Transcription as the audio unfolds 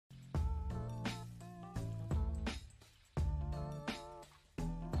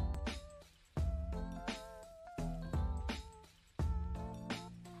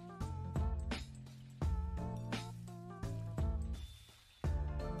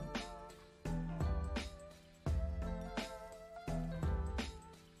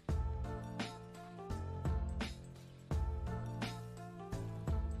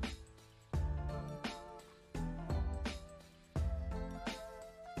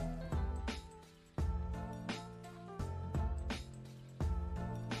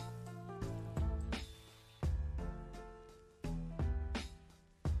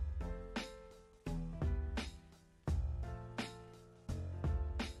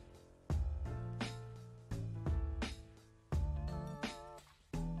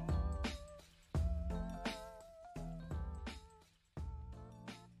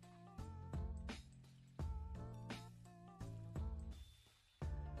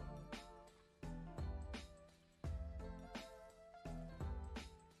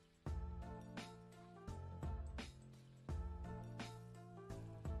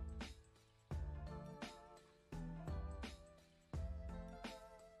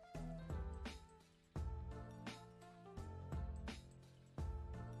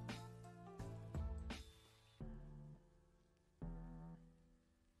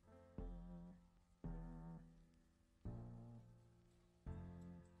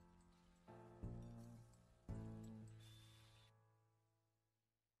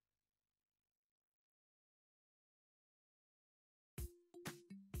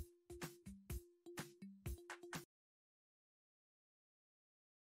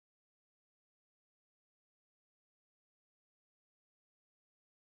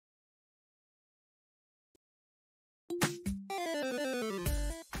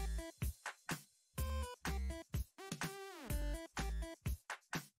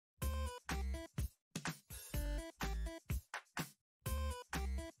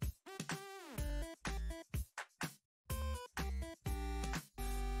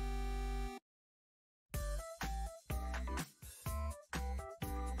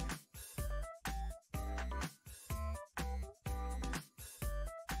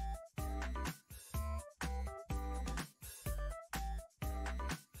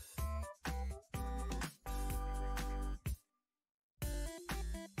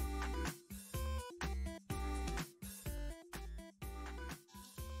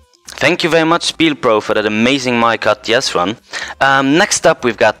Thank you very much, Speedrun, for that amazing My Cut Yes run. Next up,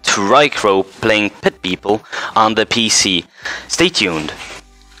 we've got Tricrow playing Pit People on the PC. Stay tuned.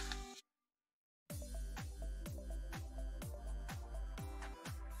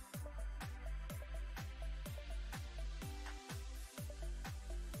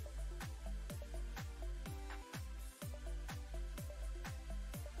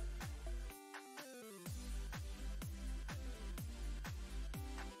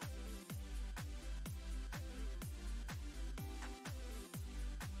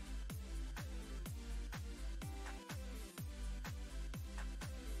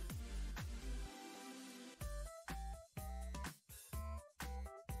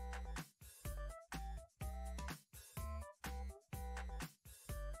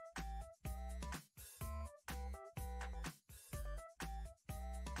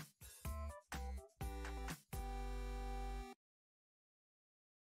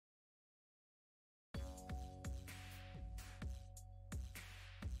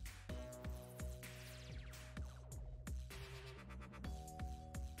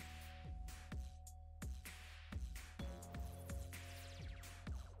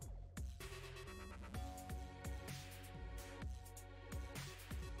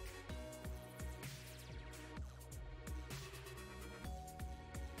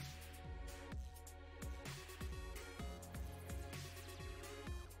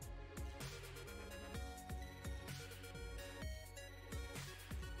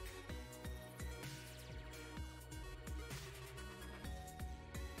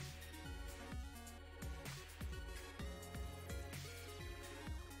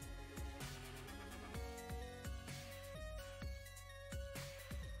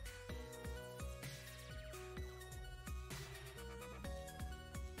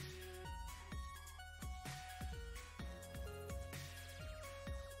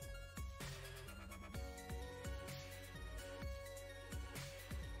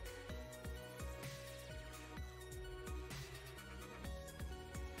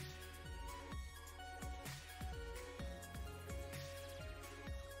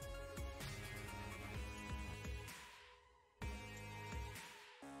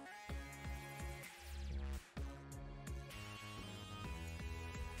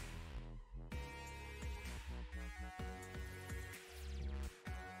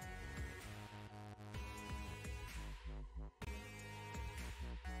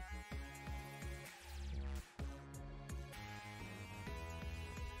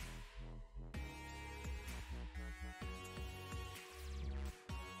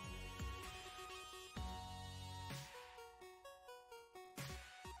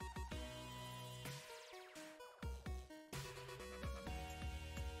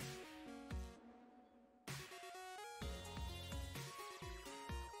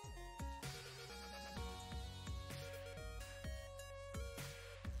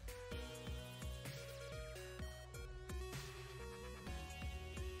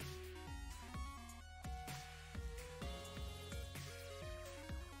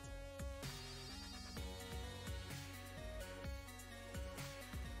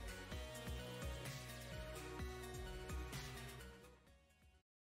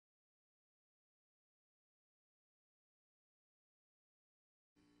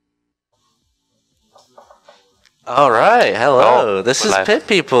 Alright, hello, this is Pit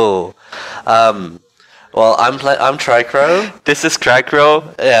People. Well, I'm Tricrow. This is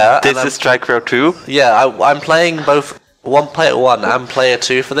Tricrow. Yeah. This is Tricrow 2. Yeah, I'm playing both player 1 and player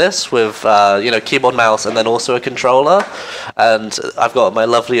 2 for this with, keyboard, mouse, and then also a controller. And I've got my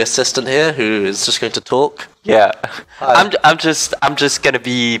lovely assistant here who is just going to talk. Yeah. I'm just gonna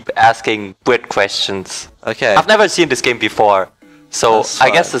be asking weird questions. Okay. I've never seen this game before. So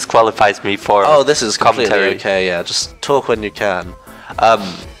I guess this qualifies me for this is completely commentary. Okay, yeah, just talk when you can.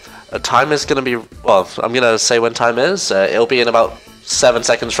 Time is going to be, I'm going to say when time is. It'll be in about 7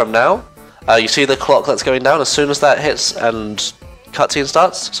 seconds from now. You see the clock that's going down as soon as that hits and cutscene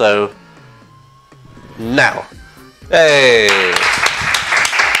starts, so now. Hey!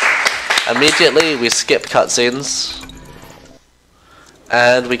 Immediately we skip cutscenes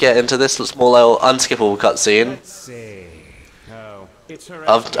and we get into this small little unskippable cutscene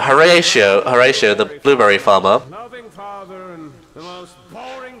of Horatio, the blueberry farmer.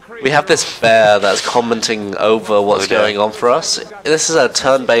 We have this bear that's commenting over what's going on for us. This is a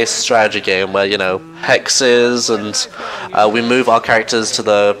turn-based strategy game where, hexes and we move our characters to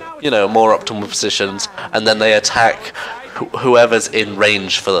the, more optimal positions, and then they attack whoever's in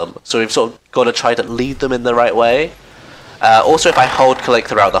range for them. So we've sort of got to try to lead them in the right way. Also, if I hold click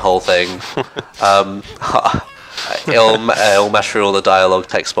throughout the whole thing, It'll match through all the dialogue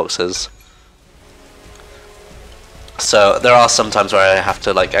text boxes. So there are some times where I have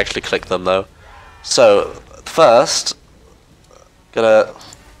to like actually click them though. So first, gonna.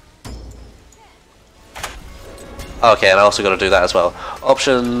 Okay, and I also got to do that as well.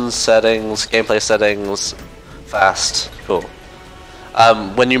 Options, settings, gameplay settings, fast. Cool.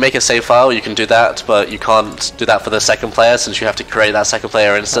 When you make a save file, you can do that, but you can't do that for the second player since you have to create that second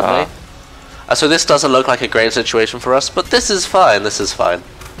player instantly. So this doesn't look like a great situation for us, but this is fine. This is fine.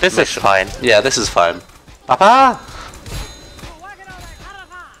 This is fine. Yeah, this is fine. Papa!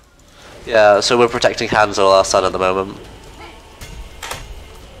 Yeah, so we're protecting Hansel, our son, at the moment.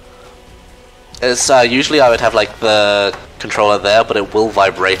 It's usually I would have like the controller there, but it will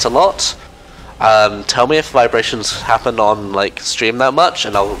vibrate a lot. Tell me if vibrations happen on like stream that much,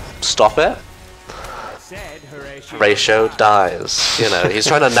 and I'll stop it. Horatio dies. You know, he's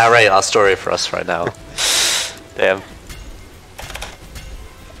trying to narrate our story for us right now. Damn.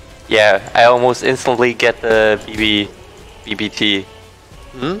 Yeah, I almost instantly get the BBT.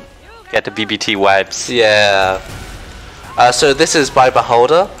 Hmm? Get the BBT vibes. Yeah. So this is by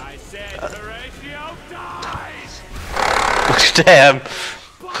Beholder. Damn.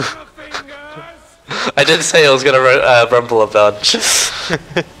 I did say I was gonna rumble a bunch.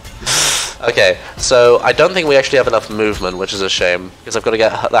 Okay, so I don't think we actually have enough movement, which is a shame, because I've got to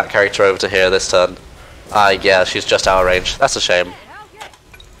get that character over to here this turn. Yeah, she's just out of range. That's a shame.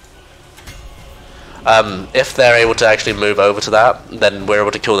 If they're able to actually move over to that, then we're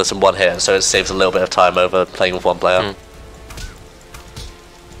able to kill this in one hit, so it saves a little bit of time over playing with one player.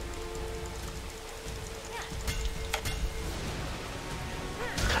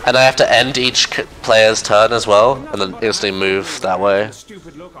 And I have to end each player's turn as well, and then instantly move that way.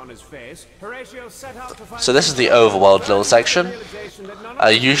 So this is the overworld little section.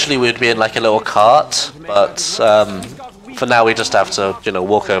 Usually we'd be in like a little cart, but for now we just have to, you know,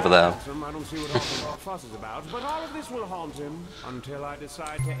 walk over there.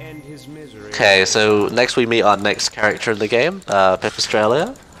 Okay, so next we meet our next character in the game, Pip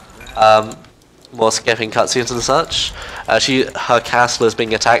Australia. More skipping cutscenes and such. Her castle is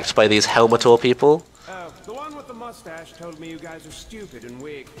being attacked by these Helmetor people. The one with the mustache told me you guys are stupid and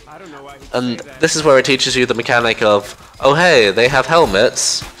weak. I don't know why he And this is where it teaches you the mechanic of, oh hey, they have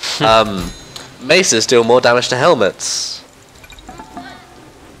helmets. Maces deal more damage to helmets.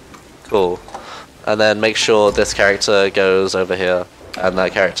 Cool. And then make sure this character goes over here, and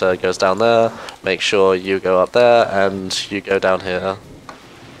that character goes down there. Make sure you go up there, and you go down here.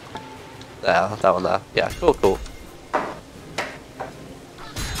 There, that one there. Yeah, cool, cool.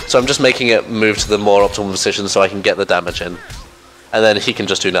 So I'm just making it move to the more optimal position so I can get the damage in. And then he can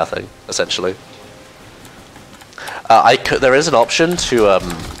just do nothing, essentially. There is an option to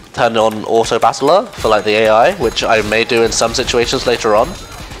turn on Auto Battler for like the AI, which I may do in some situations later on.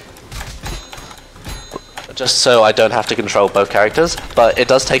 Just so I don't have to control both characters, but it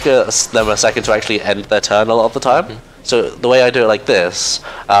does take them a second to actually end their turn a lot of the time. So the way I do it like this,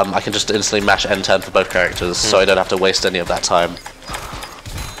 I can just instantly mash end turn for both characters, so I don't have to waste any of that time.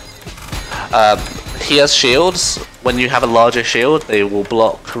 He has shields. When you have a larger shield, they will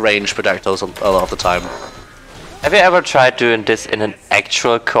block range projectiles a lot of the time. Have you ever tried doing this in an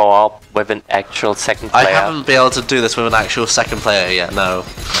actual co-op with an actual second player? I haven't been able to do this with an actual second player yet, no.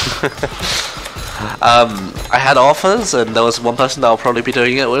 I had offers, and there was one person that I'll probably be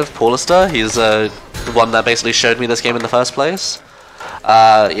doing it with, Paulister. He's the one that basically showed me this game in the first place.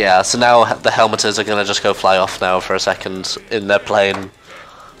 Yeah, so now the helmeters are gonna just go fly off now for a second in their plane.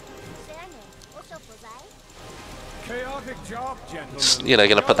 Just, you know,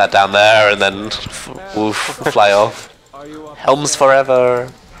 gonna put that down there and then woof, fly off. Helms forever.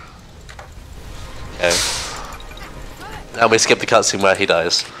 Okay. And we skip the cutscene where he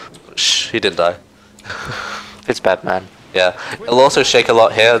dies. Shh, he didn't die. It's Batman. Yeah, it'll also shake a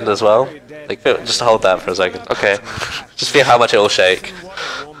lot here as well. Like, just hold that for a second. Okay. Just feel how much it'll shake.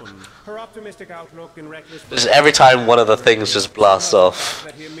 Just every time one of the things just blasts off.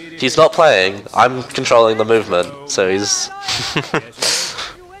 He's not playing, I'm controlling the movement, so he's...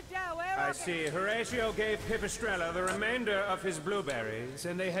 I see. Horatio gave Pipistrella the remainder of his blueberries,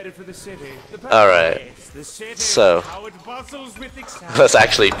 and they headed for the city. Alright. So, let's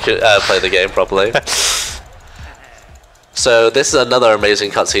actually play the game properly. So, this is another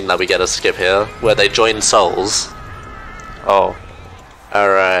amazing cutscene that we get to skip here, where they join souls. Oh.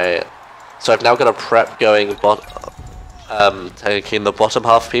 Alright. So I've now got a prep going taking the bottom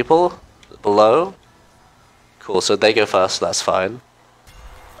half people below. Cool, so they go first, so that's fine.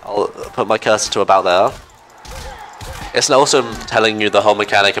 I'll put my cursor to about there. It's also telling you the whole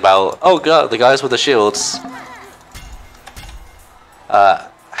mechanic about, oh god, the guys with the shields,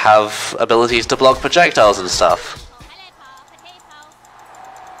 have abilities to block projectiles and stuff.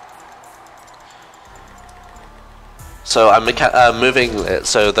 So I'm moving it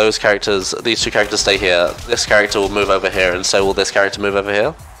so these two characters stay here. This character will move over here, and so will this character move over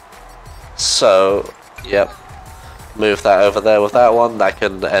here. So, yep. Move that over there with that one. That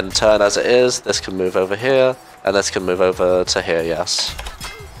can end turn as it is. This can move over here, and this can move over to here, yes.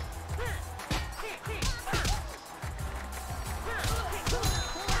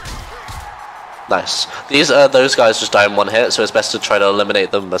 Nice. Those guys just die in one hit, so it's best to try to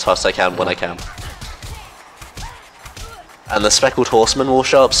eliminate them as fast as I can when I can. And the Speckled Horseman will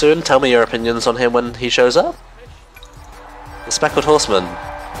show up soon. Tell me your opinions on him when he shows up. The Speckled Horseman.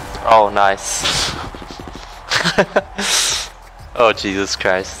 Oh, nice. Oh, Jesus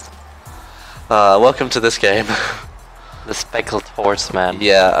Christ. Welcome to this game. The Speckled Horseman.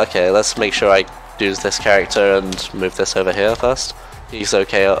 Yeah, okay, let's make sure I use this character and move this over here first. He's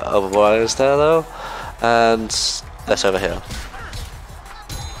okay otherwise there though. And this over here.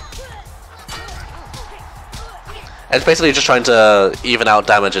 And it's basically just trying to even out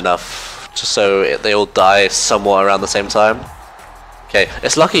damage enough just so they all die somewhat around the same time. Okay,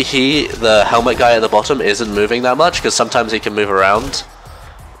 it's lucky the helmet guy at the bottom, isn't moving that much, because sometimes he can move around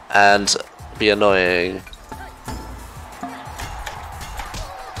and be annoying.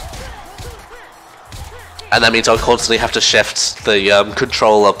 And that means I'll constantly have to shift the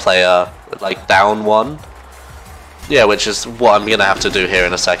controller player like down one. Yeah, which is what I'm gonna have to do here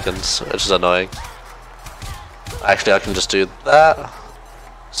in a second, which is annoying. Actually, I can just do that.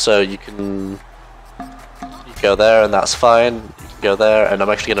 So you go there, and that's fine. You can go there, and I'm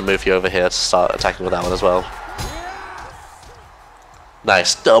actually gonna move you over here to start attacking with that one as well.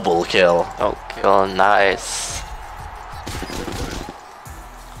 Nice, double kill. Oh, kill, nice.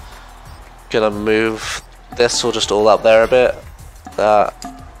 Gonna move this will just all up there a bit. That,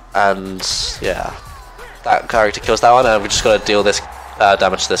 and yeah. That character kills that one, and we just gotta deal this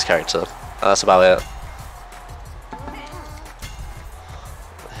damage to this character. That's about it.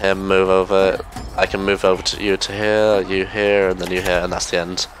 Him move over. I can move over to you here, and then you here, and that's the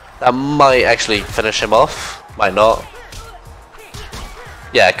end. That might actually finish him off. Might not.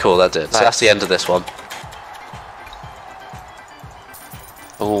 Yeah, cool, that did. Nice. So that's the end of this one.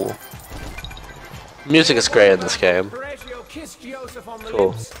 Ooh. Music is great in this game.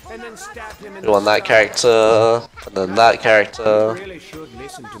 Cool. We want that character, and then that character.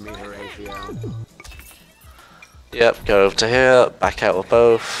 Yep, go over to here, back out with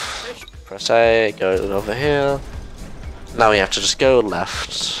both. Press A, go over here. Now we have to just go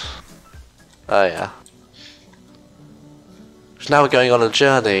left. Oh yeah. So now we're going on a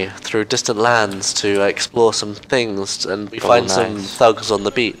journey through distant lands to explore some things, and we find some thugs on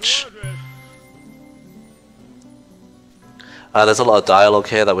the beach. There's a lot of dialogue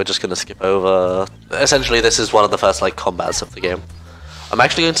here that we're just going to skip over. Essentially, this is one of the first like combats of the game. I'm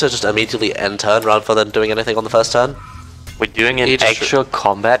actually going to just immediately end turn rather than doing anything on the first turn. We're doing an actual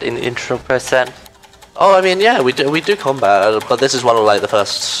combat in intro percent? Oh, I mean, yeah, we do combat, but this is one of like the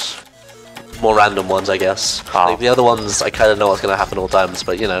first more random ones, I guess. Oh. Like, the other ones, I kind of know what's going to happen all times,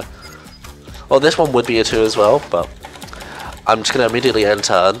 but you know. Well, this one would be a 2 as well, but I'm just going to immediately end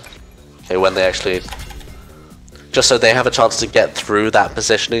turn. Okay, when they actually... Just so they have a chance to get through that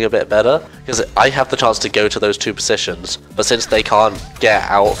positioning a bit better, because I have the chance to go to those 2 positions, but since they can't get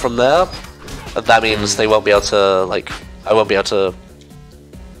out from there, that means they won't be able to, like, I won't be able to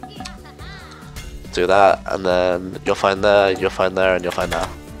do that, and then you'll find there, you'll find there, and you'll find there.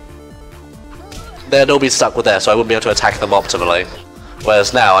 They'd all be stuck with there, so I wouldn't be able to attack them optimally,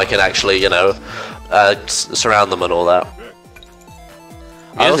 whereas now I can actually, you know, surround them and all that.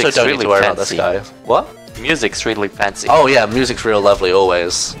 I also don't need to worry about this guy. What? Music's really fancy. Oh yeah, music's real lovely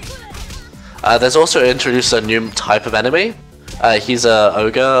always. There's also introduced a new type of enemy. He's a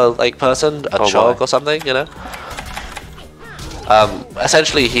ogre-like person, a chog or something, you know.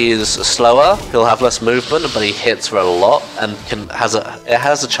 Essentially, he's slower. He'll have less movement, but he hits for a lot and has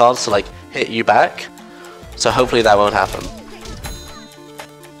a chance to like hit you back. So hopefully that won't happen.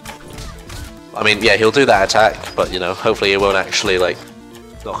 I mean, yeah, he'll do that attack, but you know, hopefully it won't actually like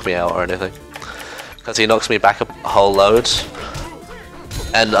knock me out or anything. Because he knocks me back a whole load,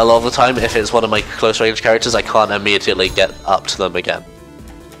 and a lot of the time if it's one of my close range characters I can't immediately get up to them again.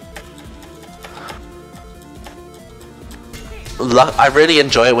 I really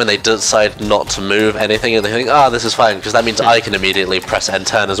enjoy it when they decide not to move anything and they think, ah, this is fine, because that means I can immediately press end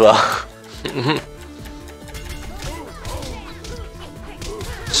turn as well.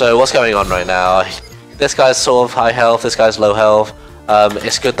 So what's going on right now? This guy's sort of high health, this guy's low health.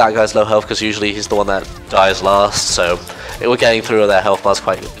 It's good that guy's low health because usually he's the one that dies last, so we're getting through their health bars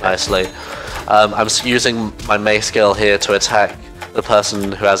quite nicely. I'm using my May skill here to attack the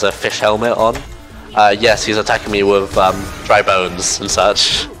person who has a fish helmet on. Yes, he's attacking me with dry bones and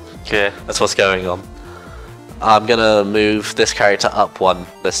such. Okay. That's what's going on. I'm gonna move this character up one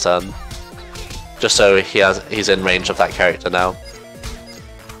this turn, just so he's in range of that character now.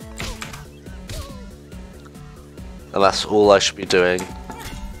 And that's all I should be doing.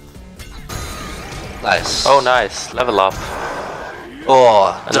 Nice. Oh, nice. Level up.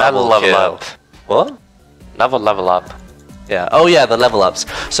 Oh, Another level up. What? Another level up. Yeah. Oh yeah, the level ups.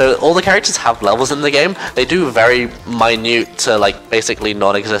 So all the characters have levels in the game. They do very minute to like basically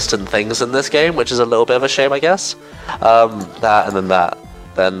non-existent things in this game, which is a little bit of a shame, I guess. That and then that.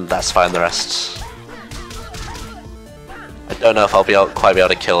 Then that's fine. The rest. I don't know if I'll quite be able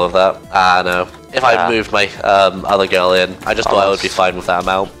to kill with that. No. If I moved my other girl in, I just thought I would be fine with that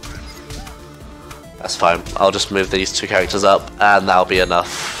amount. That's fine. I'll just move these two characters up, and that'll be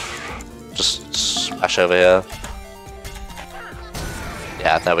enough. Just smash over here.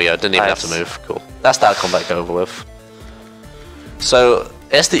 Yeah, there we go. Didn't even have to move. Cool. That's that combat over with. So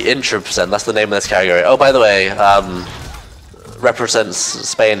it's the intro percent. That's the name of this category. Oh, by the way, represents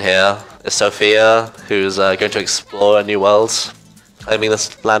Spain here is Sophia, who's going to explore a new world, claiming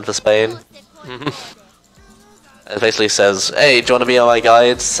this land for Spain. It basically says, "Hey, do you want to be on my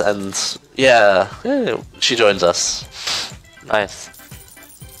guides?" And yeah, she joins us. Nice.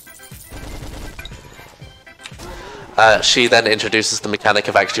 She then introduces the mechanic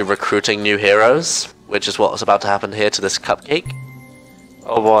of actually recruiting new heroes, which is what was about to happen here to this cupcake.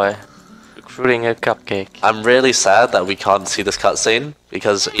 Oh boy. Recruiting a cupcake. I'm really sad that we can't see this cutscene,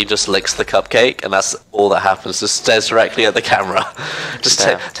 because he just licks the cupcake, and that's all that happens. Just stares directly at the camera. Just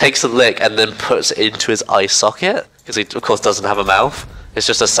takes a lick and then puts it into his eye socket, because he of course doesn't have a mouth. It's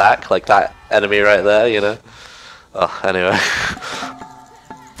just a sack, like that enemy right there, you know? Oh, anyway.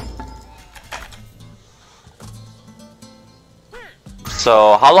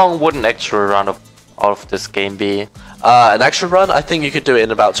 So, how long would an actual run of this game be? An extra run, I think you could do it in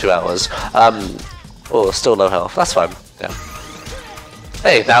about 2 hours. Oh, still low health. That's fine. Yeah.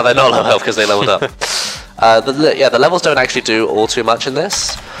 Hey, now they're not low health because they leveled up. The levels don't actually do all too much in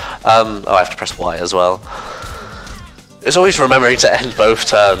this. Oh, I have to press Y as well. It's always remembering to end both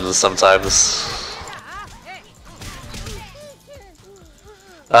turns sometimes.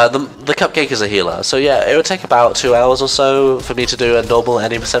 The cupcake is a healer, so yeah, it would take about 2 hours or so for me to do a normal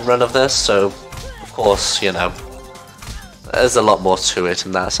any % run of this, so of course, you know, there's a lot more to it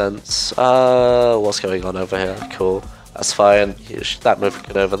in that sense. What's going on over here? Cool, that's fine. That move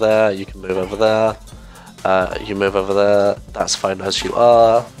can go over there, you can move over there, you move over there, that's fine as you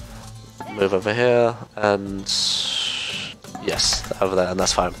are. Move over here, and yes, over there, and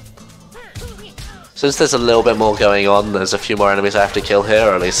that's fine. Since there's a little bit more going on, there's a few more enemies I have to kill here,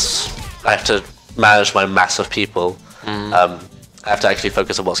 or at least I have to manage my mass of people. I have to actually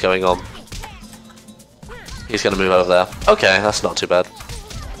focus on what's going on. He's going to move over there. Okay, that's not too bad.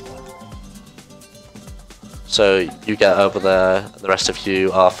 So you get over there, the rest of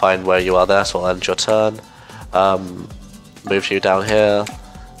you are fine where you are there, so I'll end your turn. Move you down here,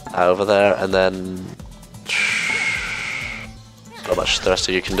 over there, and then not much the rest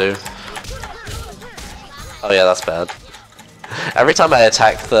of you can do. Oh yeah, that's bad. Every time I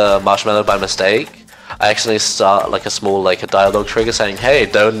attack the marshmallow by mistake, I actually start like a small a dialogue trigger saying, "Hey,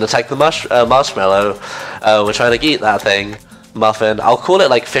 don't attack the marshmallow. We're trying to eat that thing, muffin." I'll call it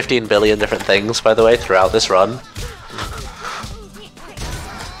like 15 billion different things, by the way, throughout this run.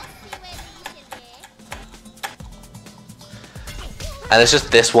 And it's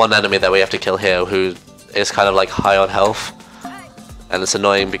just this one enemy that we have to kill here, who is kind of like high on health. And it's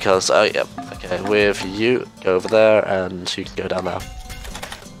annoying because, oh yeah, okay, with you, go over there, and you can go down there.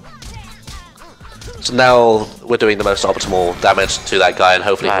 So now we're doing the most optimal damage to that guy, and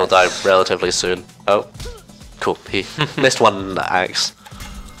hopefully he'll die relatively soon. Oh, cool, he missed one axe.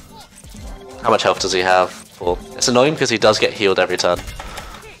 How much health does he have? 4. It's annoying because he does get healed every turn.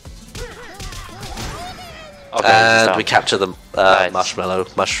 Okay, and we capture the marshmallow,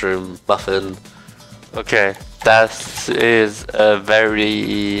 mushroom, muffin. Okay, that is a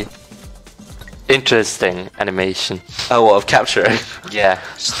very interesting animation. Oh, what, of capturing? Yeah.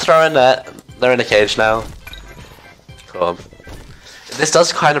 Just throw in that. They're in a cage now. Cool. This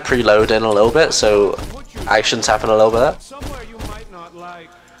does kind of preload in a little bit, so actions happen a little bit.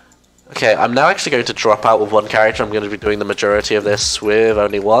 Okay, I'm now actually going to drop out with one character. I'm going to be doing the majority of this with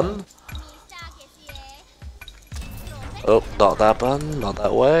only one. Oh, not that button, not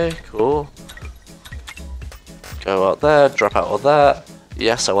that way. Cool. Go out there, drop out of that.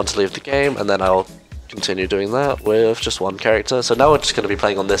 Yes, I want to leave the game, and then I'll continue doing that with just one character. So now we're just going to be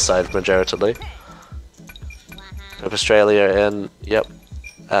playing on this side majoritarily. With Australia in, yep,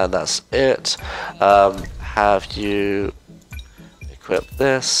 and that's it. Have you equip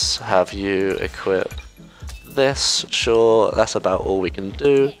this? Have you equip this? Sure, that's about all we can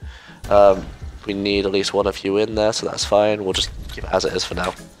do. We need at least one of you in there, so that's fine. We'll just keep it as it is for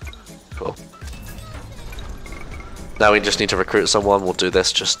now. Cool. Now we just need to recruit someone. We'll do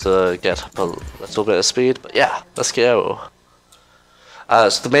this just to get up a little bit of speed. But yeah, let's go.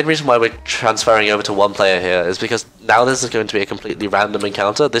 So the main reason why we're transferring over to one player here is because now this is going to be a completely random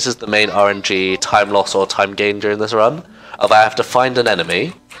encounter. This is the main RNG time loss or time gain during this run. Of I have to find an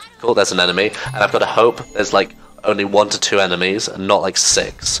enemy. Cool, there's an enemy. And I've got to hope there's like only 1 to 2 enemies and not like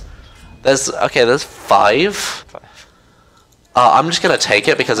 6. There's 5. I'm just gonna take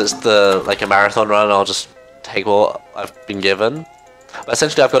it because it's like a marathon run. I'll just take what I've been given. But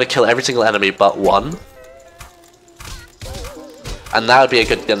essentially I've got to kill every single enemy but one. And that would be a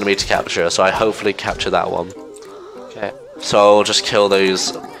good enemy to capture, so I hopefully capture that one. Okay. So I'll just kill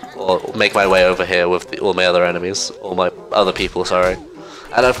those, or make my way over here with all my other enemies, all my other people, sorry.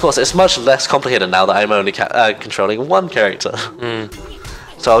 And of course it's much less complicated now that I'm only controlling one character.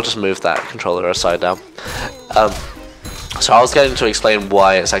 So I'll just move that controller aside now. So I was going to explain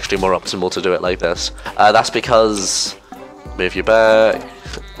why it's actually more optimal to do it like this. That's because... Move you back.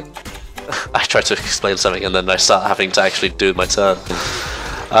 I try to explain something and then I start having to actually do my turn.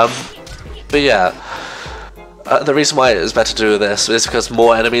 But yeah, the reason why it's better to do this is because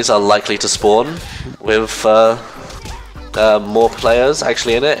more enemies are likely to spawn with more players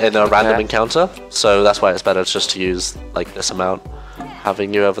actually in it in a random encounter. So that's why it's better just to use like this amount.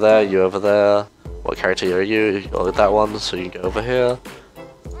 Having you over there, you over there. What character are you? Or that one, so you go over here.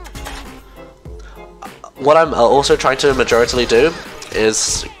 What I'm also trying to majoritarily do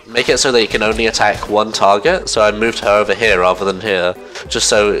is make it so that you can only attack one target. So I moved her over here rather than here, just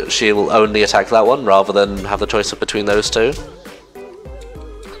so she will only attack that one rather than have the choice between those two.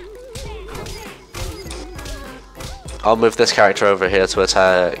 I'll move this character over here to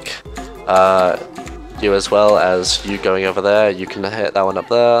attack you as well as you going over there. You can hit that one up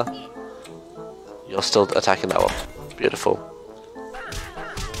there. You're still attacking that one. Beautiful.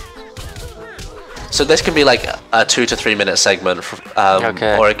 So this can be like a 2 to 3 minute segment,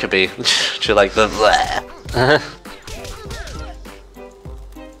 or it could be to like the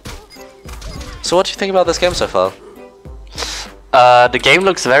So what do you think about this game so far? The game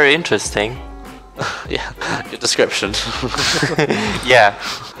looks very interesting. Yeah, good description. Yeah.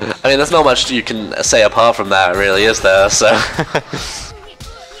 I mean, there's not much you can say apart from that, really, is there? So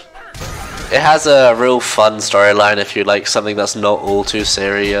it has a real fun storyline if you like something that's not all too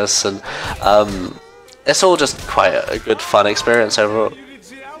serious, and it's all just quite a good fun experience overall. You didn't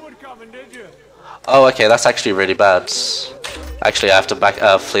see that one coming, did you? Oh, okay, that's actually really bad. Actually, I have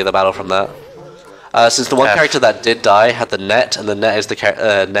to flee the battle from that. Since the one character that did die had the net, and the net is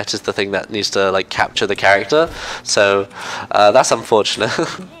the thing that needs to like capture the character, so that's unfortunate.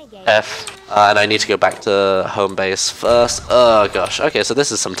 F. And I need to go back to home base first. Oh gosh. Okay, so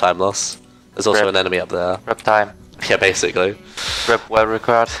this is some time loss. There's also an enemy up there. Rep time. Yeah, basically. Rep well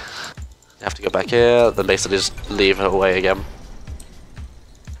required. You have to go back here, then basically just leave her away again.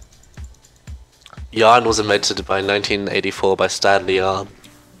 Yarn was invented by 1984 by Stanley Yarn,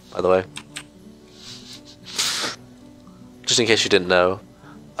 by the way. Just in case you didn't know.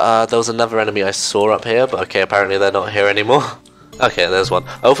 There was another enemy I saw up here, but okay, apparently they're not here anymore. Okay, there's one.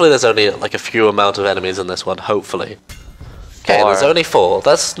 Hopefully there's only like a few amount of enemies in this one, hopefully. Okay, there's only 4.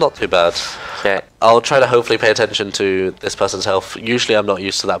 That's not too bad. Okay. I'll try to hopefully pay attention to this person's health. Usually I'm not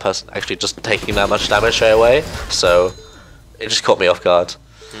used to that person actually just taking that much damage straight away, so it just caught me off guard.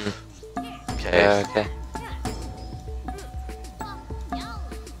 Okay. Yeah, okay.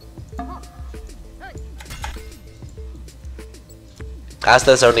 As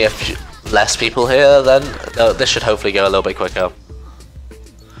there's only a few less people here, then this should hopefully go a little bit quicker.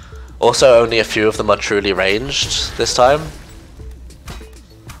 Also, only a few of them are truly ranged this time.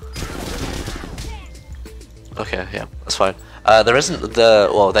 Okay, yeah, that's fine. There isn't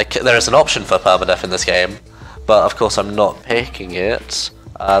there is an option for permadeath in this game, but of course I'm not picking it.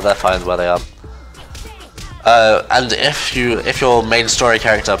 They're fine where they are. And if your main story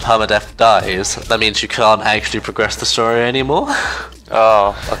character permadeath dies, that means you can't actually progress the story anymore.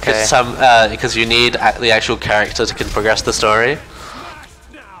 Oh, okay. Because you need the actual character to progress the story.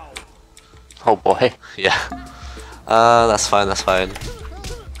 Oh boy. Yeah. That's fine. That's fine.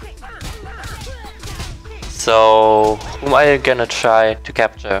 So, whom are you gonna try to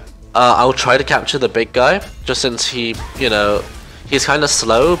capture? I'll try to capture the big guy, just since he He's kind of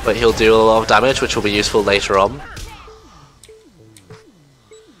slow, but he'll do a lot of damage, which will be useful later on.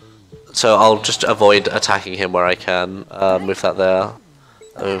 So I'll just avoid attacking him where I can. Move that there.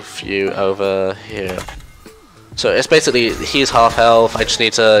 Move you over here. So it's basically, he's half health, I just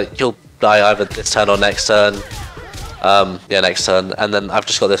need to, he'll die either this turn or next turn. Yeah, next turn, and then I've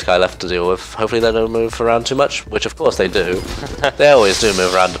just got this guy left to deal with. Hopefully they don't move around too much, which of course they do. They always do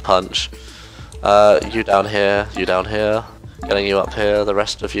move around to punch. You down here, getting you up here, the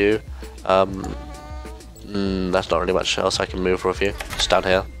rest of you. That's not really much else I can move with you, just down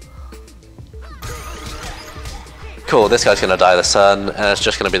here. Cool, this guy's gonna die this turn, and it's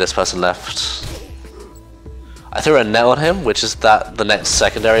just gonna be this person left. I threw a net on him, which is the net's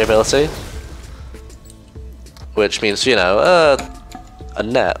secondary ability. Which means, you know, a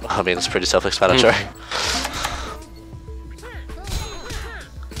net. I mean, it's pretty self-explanatory.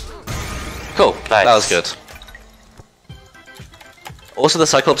 Cool, nice. That was good. Also, the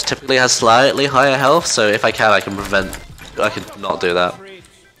Cyclops typically has slightly higher health, so if I can not do that.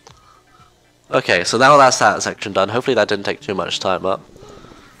 Okay, so now that's that section done. Hopefully that didn't take too much time up.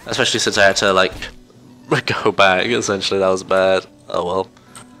 Especially since I had to, like, go back, essentially. That was bad. Oh well.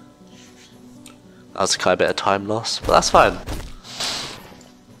 That was quite a bit of time loss, but that's fine.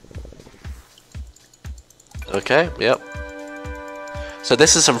 Okay, yep. So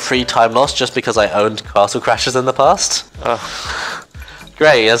this is some free time loss just because I owned Castle Crashers in the past. Oh.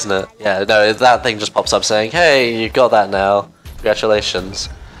 Great, isn't it? Yeah, no, that thing just pops up saying, hey, you got that now. Congratulations.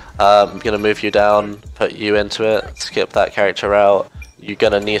 I'm gonna move you down, put you into it, skip that character out. You're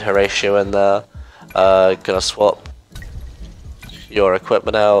gonna need Horatio in there. Gonna swap your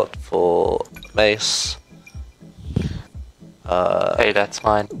equipment out for mace. Hey, that's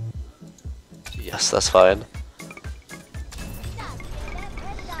fine. Yes, that's fine.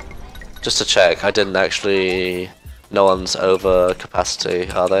 Just to check, I didn't actually... No one's over capacity,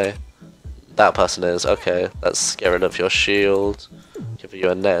 are they? That person is, okay. Let's get rid of your shield. Give you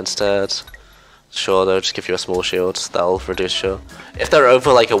a net instead. Sure, they'll just give you a small shield. That'll reduce your... If they're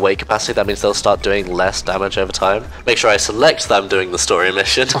over like a weight capacity, that means they'll start doing less damage over time. Make sure I select them doing the story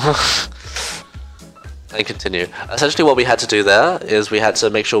mission. And continue. Essentially what we had to do there is we had to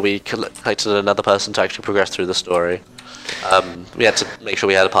make sure we collected another person to actually progress through the story. We had to make sure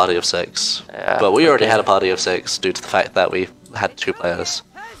we had a party of 6. Yeah, but we already had a party of 6 due to the fact that we had 2 players.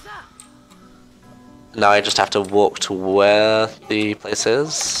 Now I just have to walk to where the place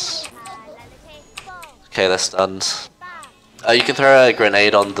is. Okay, they're stunned. You can throw a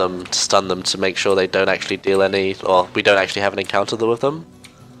grenade on them to stun them to make sure they don't actually deal any, or we don't actually have an encounter with them.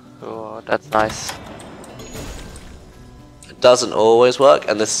 Oh, that's nice. It doesn't always work,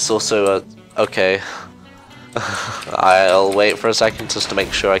 and this is also a... Okay. I'll wait for a second just to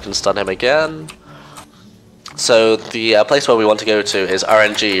make sure I can stun him again. So the place where we want to go to is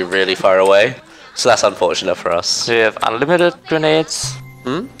RNG really far away, so that's unfortunate for us. Do you have unlimited grenades?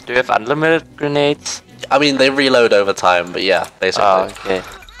 Hmm? Do you have unlimited grenades? I mean, they reload over time, but yeah, basically. Oh, okay.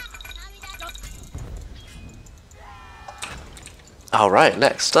 Alright,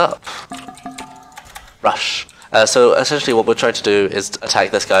 next up. Rush. So essentially what we're trying to do is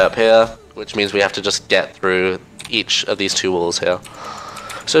attack this guy up here, which means we have to just get through each of these 2 walls here.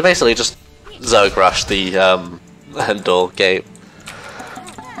 So basically just Zerg rush the door gate.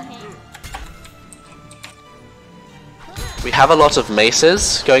 We have a lot of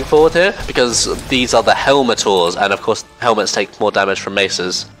maces going forward here, because these are the helmetors, and of course helmets take more damage from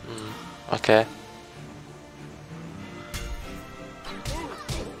maces. Okay.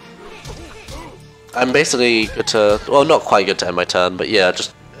 I'm basically good to, well, not quite good to end my turn, but yeah,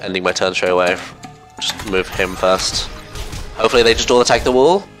 just ending my turn straight away. Just move him first. Hopefully they just all attack the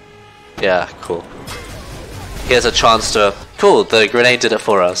wall. Yeah, cool. Here's a chance to, cool, the grenade did it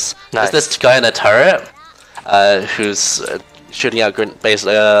for us. Nice. There's this guy in a turret, who's shooting out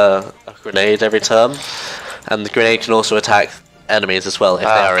basically a grenade every turn, and the grenade can also attack enemies as well if they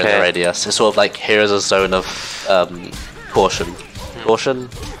are in the radius. It's sort of like, here's a zone of caution. Caution?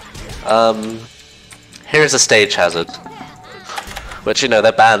 Here's a stage hazard, which, you know,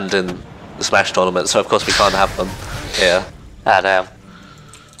 they're banned in the Smash tournament, so of course we can't have them here. Ah, damn.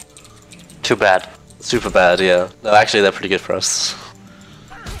 Too bad. Super bad, yeah. No, actually they're pretty good for us.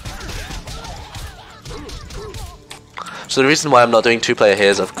 So the reason why I'm not doing 2-player here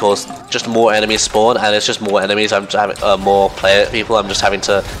is, of course, just more enemies spawn, and it's just more enemies. I'm just having more people. I'm just having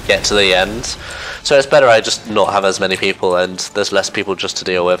to get to the end. So it's better I just not have as many people, and there's less people just to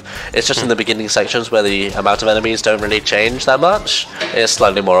deal with. It's just in the beginning sections where the amount of enemies don't really change that much. It's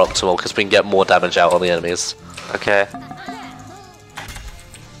slightly more optimal because we can get more damage out on the enemies. Okay.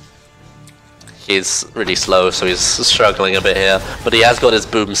 He's really slow, so he's struggling a bit here. But he has got his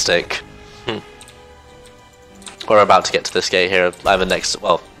boomstick. We're about to get to this gate here. Either next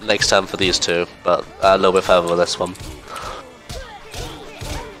turn for these two, but a little bit further with this one.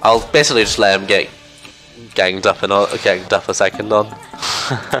 I'll basically just let him get ganged up a second on.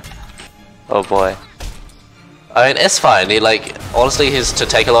 Oh boy. I mean, it's fine. He honestly, he's to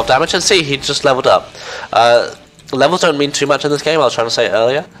take a lot of damage, and see, he just leveled up. Levels don't mean too much in this game. I was trying to say it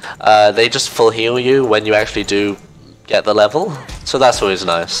earlier. They just full heal you when you actually do get the level, so that's always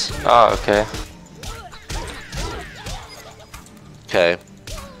nice. Oh, okay. Okay.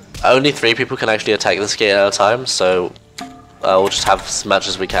 Only 3 people can actually attack this gate at a time, so we'll just have as much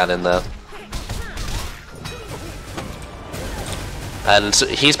as we can in there. And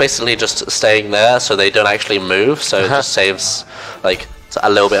he's basically just staying there, so they don't actually move, so it just saves a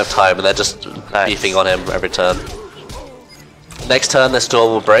little bit of time, and they're just beefing on him every turn. Next turn, this door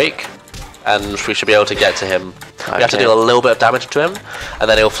will break, and we should be able to get to him. Okay. We have to do a little bit of damage to him, and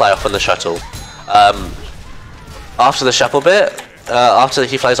then he'll fly off on the shuttle. After the shuttle bit, after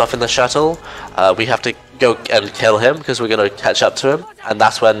he flies off in the shuttle, we have to go and kill him, because we're going to catch up to him, and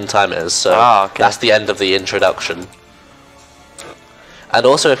that's when time is, so that's the end of the introduction. And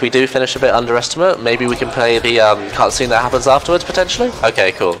also, if we do finish a bit underestimate, maybe we can play the cutscene that happens afterwards, potentially?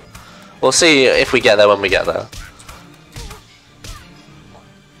 Okay, cool. We'll see if we get there when we get there.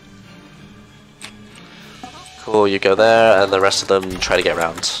 Cool, you go there, and the rest of them try to get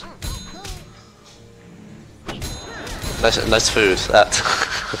around. Nice food, that.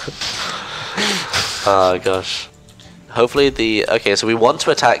 Oh gosh. Hopefully okay, so we want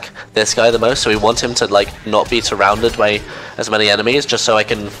to attack this guy the most, so we want him to not be surrounded by as many enemies, just so I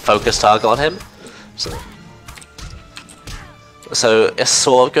can focus target on him. So it's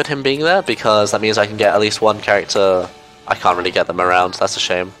sort of good him being there, because that means I can get at least one character. I can't really get them around, that's a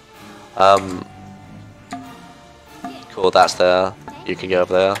shame. Cool, that's there. You can go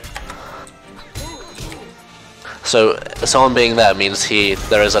over there. So someone being there means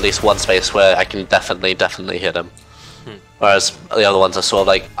there is at least one space where I can definitely hit him. Whereas the other ones are sort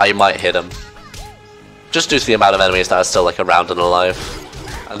of I might hit him. Just due to the amount of enemies that are still around and alive.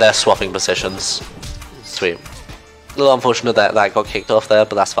 And they're swapping positions. Sweet. A little unfortunate that got kicked off there,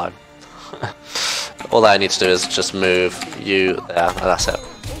 but that's fine. All that I need to do is just move you there, and that's it.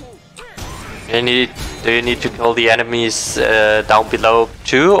 Do you need to kill the enemies down below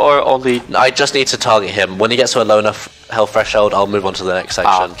too, or only... I just need to target him. When he gets to a low enough health threshold, I'll move on to the next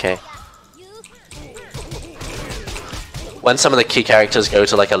section. Ah, okay. When some of the key characters go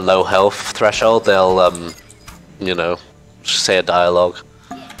to a low health threshold, they'll, you know, just say a dialogue.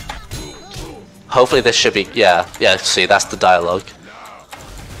 Hopefully this should be, yeah, see, that's the dialogue.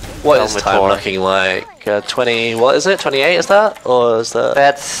 What is time looking like? 20, what is it? 28 is that? Or is that?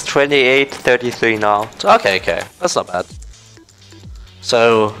 That's 28:33 now. Okay, that's not bad.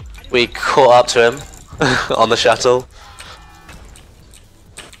 So, we caught up to him on the shuttle.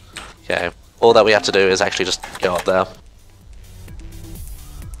 Okay, all that we have to do is actually just go up there.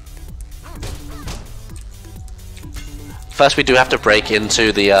 First we do have to break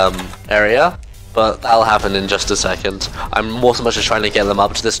into the area, but that'll happen in just a second. I'm more so much just trying to get them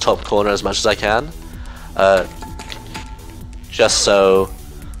up to this top corner as much as I can. Just so...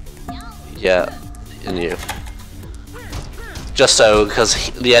 yeah, in you. Just so,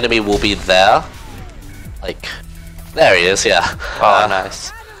 because the enemy will be there. There he is, yeah. Oh,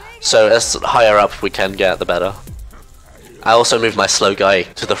 nice. So as higher up we can get, the better. I also moved my slow guy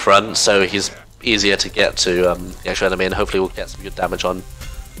to the front, so he's easier to get to the actual enemy, and hopefully we'll get some good damage on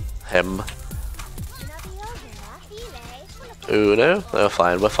him. Ooh, no, we're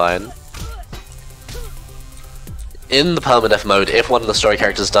fine. In the permadeath mode, if one of the story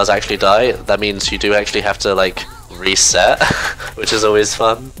characters does actually die, that means you do actually have to reset, which is always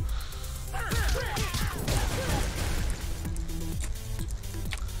fun.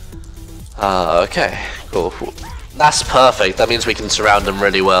 Okay, cool. That's perfect. That means we can surround them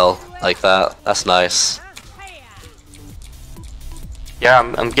really well, like that. That's nice. Yeah,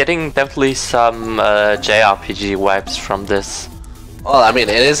 I'm getting definitely some JRPG vibes from this. Well, I mean,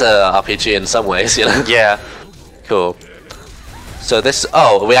 it is a RPG in some ways, you know? Yeah. Cool. So this...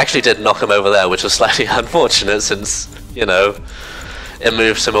 oh, we actually did knock him over there, which was slightly unfortunate since, you know, it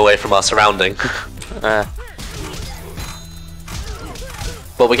moves him away from our surrounding.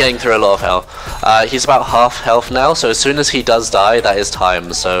 But we're getting through a lot of hell. He's about half health now, so as soon as he does die, that is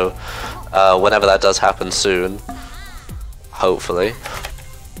time. So whenever that does happen soon, hopefully.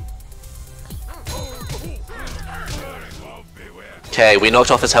 Okay, we knocked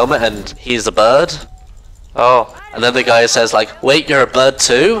off his helmet and he's a bird. Oh. And then the guy says like, wait, you're a bird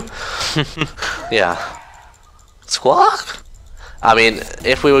too? Yeah. Squawk? I mean,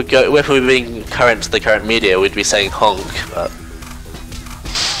 if we were being current to the current media, we'd be saying honk, but...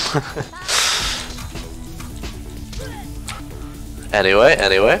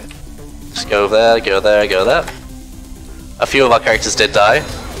 Anyway. Just go there, go there, go there. A few of our characters did die.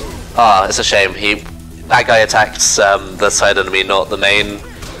 Ah, it's a shame. That guy attacked the side enemy, not the main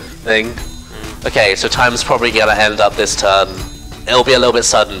thing. Okay, so time's probably gonna end up this turn. It'll be a little bit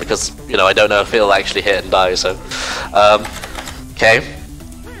sudden because, you know, I don't know if it'll actually hit and die, so... okay.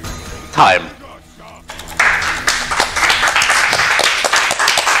 Time.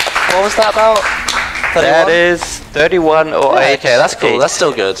 What was that about? 31? That is 31 or 8. Okay, that's cool. That's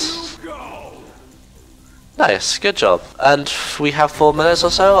still good. Nice, good job. And we have 4 minutes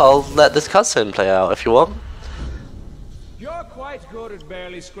or so. I'll let this cutscene play out if you want. You're quite good at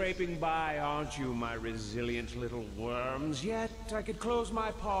barely scraping by, aren't you, my resilient little worms? Yet I could close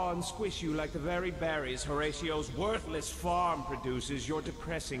my paw and squish you like the very berries Horatio's worthless farm produces. You're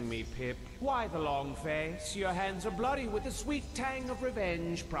depressing me, Pip. Why the long face? Your hands are bloody with the sweet tang of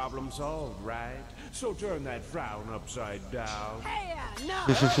revenge. Problem solved, right? So turn that frown upside down. Hey, no!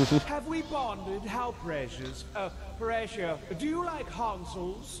 Have we bonded? How precious. Horatio, do you like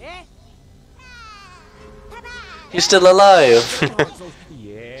Hansels? You're still alive.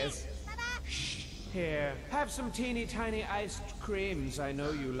 Yes. Here, have some teeny tiny iced creams. I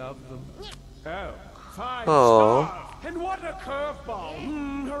know you love them. Oh, fine. Star. And what a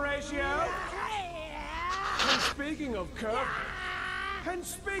curveball, Horatio. And speaking of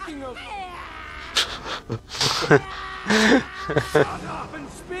Shut up! And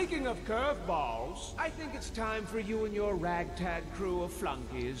speaking of curveballs, I think it's time for you and your ragtag crew of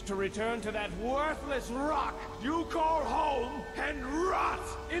flunkies to return to that worthless rock you call home and rot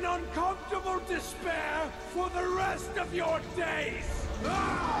in uncomfortable despair for the rest of your days!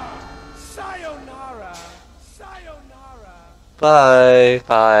 Ah! Sayonara! Sayonara! Bye.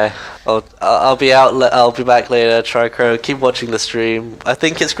 Bye. I'll be out. I'll be back later. Tricrow, keep watching the stream. I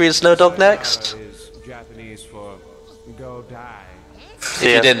think it's Green Snow Dog next. Is Japanese for go die. If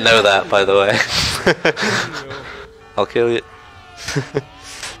you didn't know that, by the way. I'll kill you.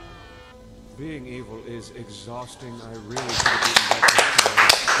 Being evil is exhausting. I really should have eaten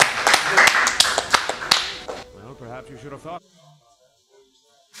breakfast. Well, perhaps you should have thought.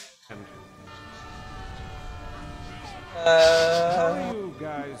 How are you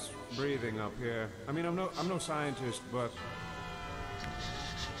guys breathing up here? I mean, I'm no scientist, but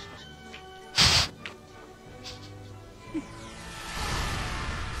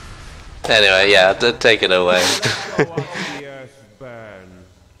Anyway, yeah, take it away. the earth burn.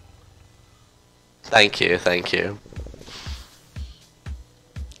 Thank you.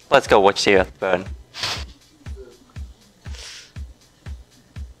 Let's go watch the earth burn.